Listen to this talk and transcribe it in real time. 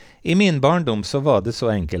I min barndom så var det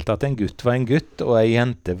så enkelt at en gutt var en gutt, og ei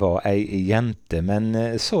jente var ei jente.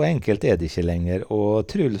 Men så enkelt er det ikke lenger. Og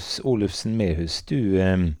Truls Olufsen Mehus, du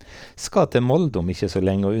skal til Molde om ikke så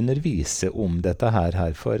lenge og undervise om dette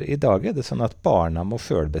her. For i dag er det sånn at barna må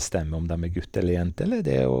selv bestemme om de er gutt eller jente, eller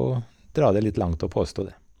det å dra det litt langt og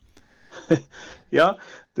påstå det? Ja,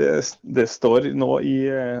 det står nå i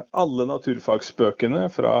alle naturfagsbøkene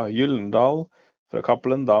fra Gyllendal, fra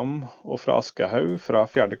Cappelen Dam og fra Aschehoug fra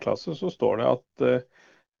 4. klasse, så står det at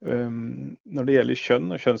når det gjelder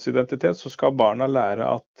kjønn og kjønnsidentitet, så skal barna lære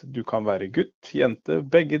at du kan være gutt, jente,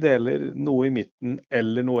 begge deler, noe i midten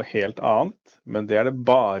eller noe helt annet, men det er det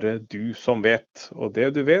bare du som vet. Og det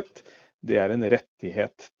du vet, det er en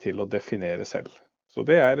rettighet til å definere selv. Så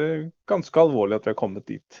det er ganske alvorlig at vi har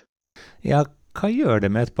kommet dit. Ja, hva gjør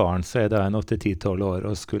det med et barn som er da en 8-10-12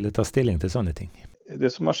 år og skulle ta stilling til sånne ting?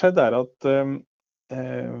 Det som har skjedd er at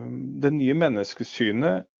det nye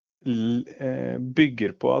menneskesynet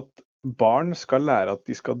bygger på at barn skal lære at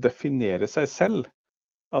de skal definere seg selv.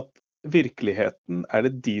 At virkeligheten er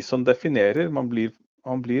det de som definerer. Man blir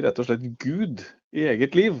rett og slett Gud i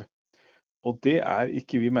eget liv. Og det er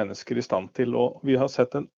ikke vi mennesker i stand til. Og vi har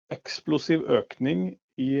sett en eksplosiv økning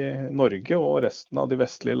i Norge og resten av de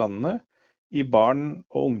vestlige landene i barn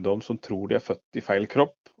og ungdom som tror de er født i feil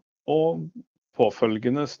kropp, og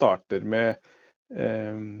påfølgende starter med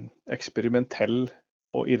eksperimentell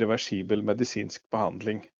og irreversibel medisinsk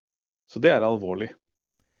behandling. Så det er alvorlig.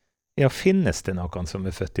 Ja, finnes det noen som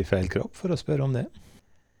er født i feil kropp, for å spørre om det?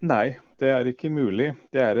 Nei, det er ikke mulig.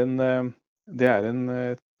 Det er en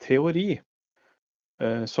teori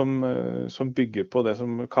som bygger på det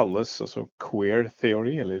som kalles altså queer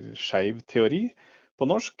theory, eller skeiv teori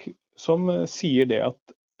på norsk, som sier det at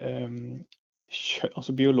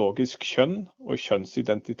altså biologisk kjønn og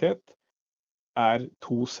kjønnsidentitet er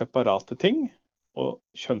to separate ting, og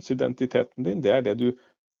kjønnsidentiteten din, det er det du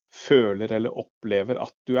føler eller opplever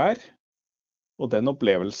at du er, og den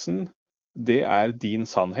opplevelsen, det er din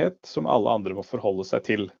sannhet som alle andre må forholde seg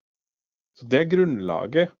til. Så det er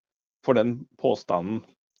grunnlaget for den påstanden.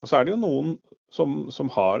 Og så er det jo noen som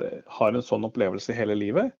har en sånn opplevelse hele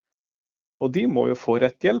livet, og de må jo få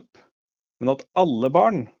rett hjelp. Men at alle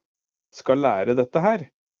barn skal lære dette her,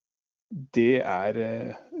 det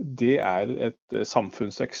er et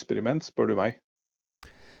samfunnseksperiment, spør du meg.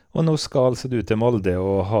 Og nå skal altså du til Molde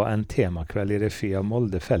og ha en temakveld i regi av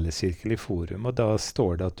Molde Felleskirkelige Forum, og da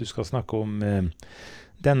står det at du skal snakke om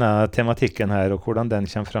denne tematikken her, og hvordan den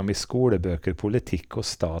kommer fram i skolebøker, politikk og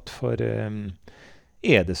stat. For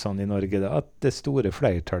er det sånn i Norge da, at det store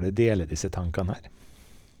flertallet deler disse tankene her?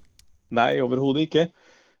 Nei, overhodet ikke.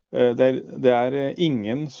 Det er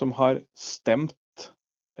ingen som har stemt,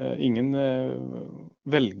 ingen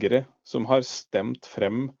velgere som har stemt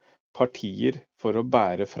frem partier for å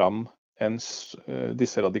bære fram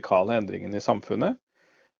disse radikale endringene i samfunnet.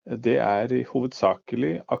 Det er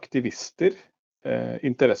hovedsakelig aktivister,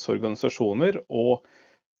 interesseorganisasjoner og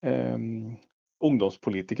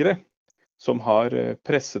ungdomspolitikere som har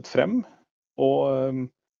presset frem, og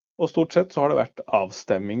stort sett så har det vært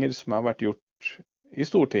avstemminger som har vært gjort i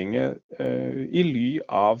Stortinget i ly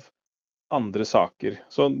av andre saker.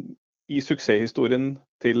 Så i suksesshistorien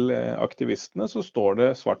til aktivistene så står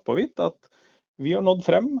det svart på hvitt at vi har nådd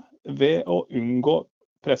frem ved å unngå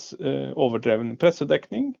overdreven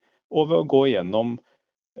pressedekning og ved å gå gjennom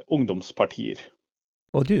ungdomspartier.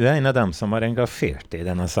 Og du er en av dem som har engasjert deg i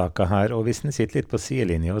denne saken her, og hvis en sitter litt på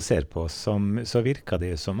sidelinje og ser på, så virker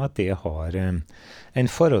det som at det har en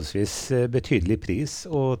forholdsvis betydelig pris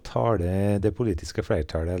å tale det politiske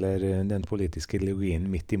flertallet, eller den politiske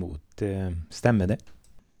ideologien midt imot. Stemmer det?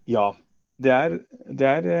 Ja,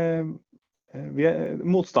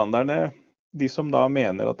 motstanderne, de som da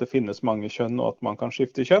mener at det finnes mange kjønn og at man kan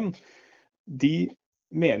skifte kjønn, de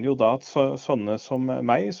mener jo da at sånne som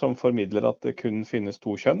meg, som formidler at det kun finnes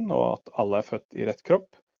to kjønn, og at alle er født i rett kropp,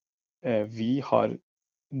 vi har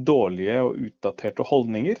dårlige og utdaterte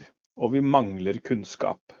holdninger, og vi mangler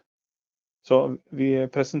kunnskap. Så vi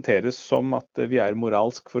presenteres som at vi er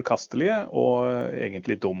moralsk forkastelige og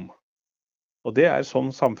egentlig dum. Og det er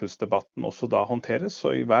sånn samfunnsdebatten også da håndteres,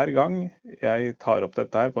 så hver gang jeg tar opp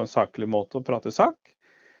dette her på en saklig måte og prater sak,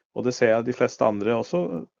 og det ser jeg de fleste andre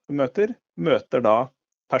også møter da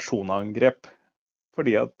personangrep,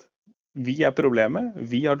 fordi at vi er problemet,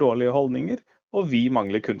 vi har dårlige holdninger, og vi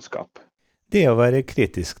mangler kunnskap. Det å være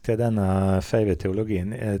kritisk til denne skeive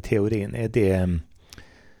teorien, er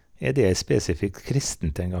det spesifikt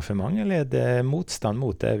kristent engasjement, eller er det motstand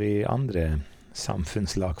mot det i andre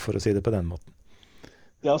samfunnslag, for å si det på den måten?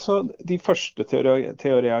 Ja, så de første til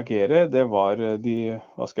å reagere, det var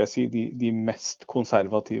hva skal jeg si, de mest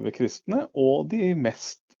konservative kristne og de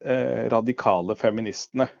mest radikale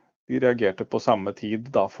feministene. De reagerte på samme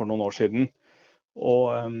tid da for noen år siden.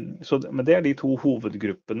 Men det er de to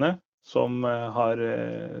hovedgruppene som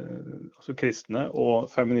altså kristne og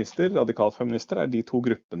feminister, radikalfeminister, er de to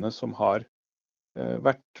gruppene som har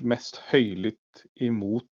vært mest høylytt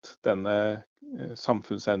imot denne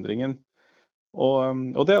samfunnsendringen.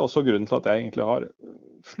 Og det er også grunnen til at jeg egentlig har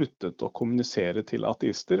sluttet å kommunisere til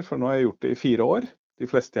ateister, for nå har jeg gjort det i 4 år. De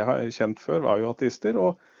fleste jeg har kjent før var jo ateister,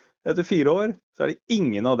 og etter 4 år så er det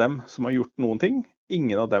ingen av dem som har gjort noen ting.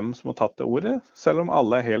 Ingen av dem som har tatt det ordet, selv om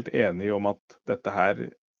alle er helt enige om at dette her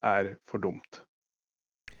er for dumt.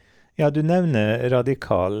 Ja, du nevner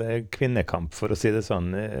radikal kvinnekamp, for å si det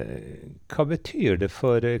sånn. Hva betyr det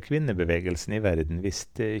for kvinnebevegelsen i verden hvis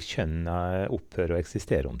kjønna opphører å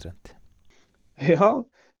eksistere omtrent? Ja,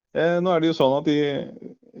 nå er det jo sånn at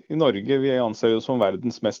i Norge, vi anser jo som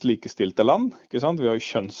verdens mest likestilte land, ikke sant? Vi har jo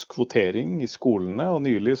kjønnskvotering i skolene, og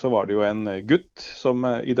nylig så var det jo en gutt som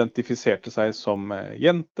identifiserte seg som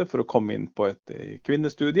jente for å komme inn på et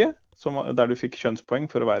kvinnestudie, der du fikk kjønnspoeng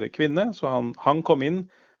for å være kvinne, så han kom inn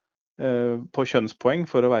på kjønnspoeng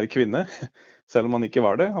for å være kvinne, selv om han ikke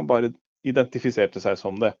var det, han bare identifiserte seg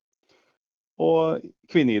som det. Og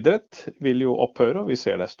kvinneidrett vil jo opphøre, og vi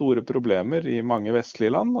ser det er store problemer i mange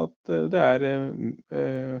vestlige land, at det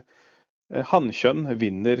er hannkjønn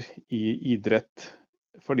vinner i idrett,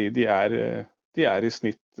 fordi de er i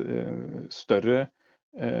snitt større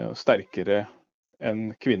og sterkere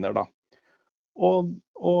enn kvinner da. Og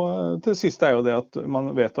til sist er jo det at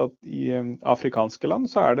man vet at i afrikanske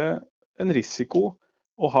land så er det en risiko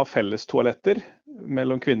å ha felles toaletter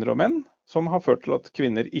mellom kvinner og menn, som har ført til at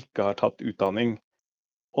kvinner ikke har tatt utdanning.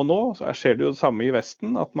 Og nå skjer det jo det samme i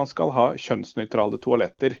Vesten, at man skal ha kjønnsnøytrale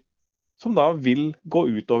toaletter, som da vil gå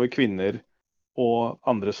ut over kvinner og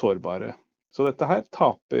andre sårbare. Så dette her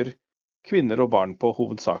taper kvinner og barn på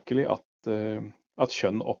hovedsakelig at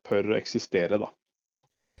kjønn opphører å eksistere da.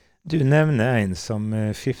 Du nevner en som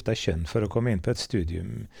skifter kjønn for å komme inn på et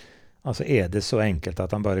studium. Altså, er det så enkelt at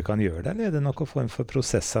han bare kan gjøre det, eller er det noen form for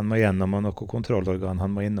prosess han må gjennom, og noe kontrollorgan han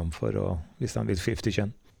må innom hvis han vil skifte kjønn?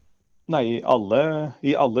 Nei,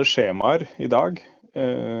 i alle skjemaer i dag,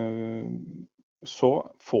 så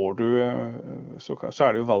er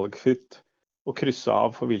det jo valgfritt å krysse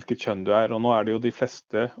av for hvilket kjønn du er, og nå er det jo de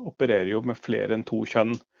fleste opererer jo med flere enn 2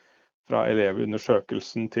 kjønn, fra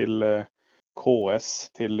elevundersøkelsen til KS,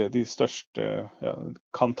 til de største,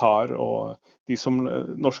 Kantar og de som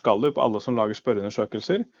Norsk Gallup, alle som lager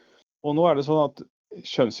spørreundersøkelser. Og nå er det sånn at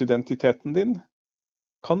kjønnsidentiteten din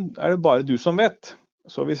er det bare du som vet.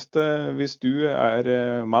 Så hvis du er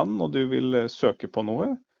mann og du vil søke på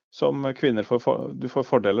noe som kvinner du får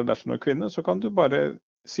fordeler dersom du er kvinne, så kan du bare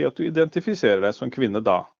si at du identifiserer deg som kvinne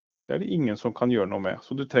da. Det er det ingen som kan gjøre noe med.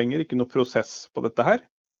 Så du trenger ikke noe prosess på dette her,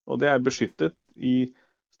 og det er beskyttet i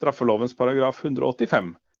straffelovens paragraf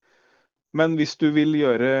 185. Men hvis du vil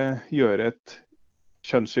gjøre et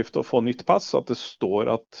kjønnsskifte og få nytt pass, at det står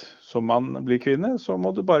at som mann blir kvinne, så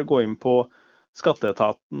må du bare gå inn på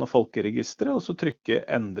Skatteetaten og folkeregisteret, og så trykke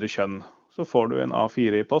endre kjønn. Så får du en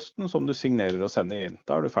A4 i posten som du signerer og sender inn.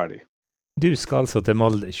 Da er du ferdig. Du skal altså til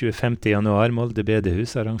Molde 25. januar, Molde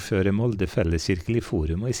bedehus, arrangører Molde Felleskirkelige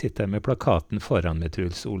Forum, og jeg sitter med plakaten foran med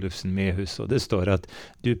Truls Mehus, og det står at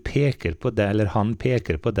du peker på deg, eller han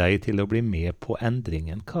peker på deg til å bli med på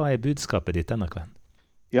endringen. Hva er budskapet ditt denne kvelden?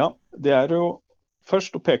 Ja, det er jo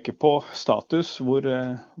først å peke på status, hvor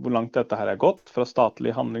langt dette her er gått, fra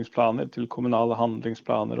statlige handlingsplaner til kommunale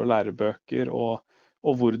handlingsplaner og lærebøker, og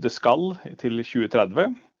hvor det skal til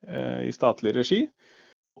 2030 i statlig regi.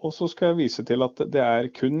 Og så skal jeg vise til at det er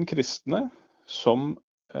kun kristne som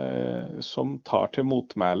tar til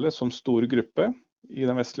motmæle som stor gruppe i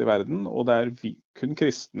den vestlige verden, og det er kun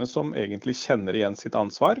kristne som egentlig kjenner igjen sitt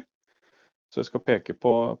ansvar. Så jeg skal peke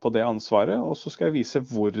på det ansvaret, og så skal jeg vise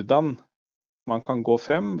hvordan man kan gå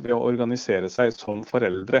frem ved å organisere seg som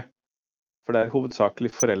foreldre. For det er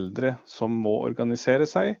hovedsakelig foreldre som må organisere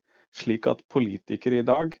seg, slik at politikere i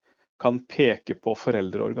dag kan peke på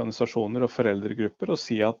foreldreorganisasjoner og foreldregrupper og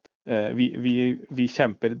si at vi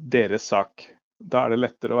kjemper deres sak. Da er det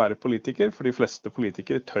lettere å være politiker, for de fleste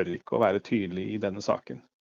politikere tør ikke å være tydelige i denne saken.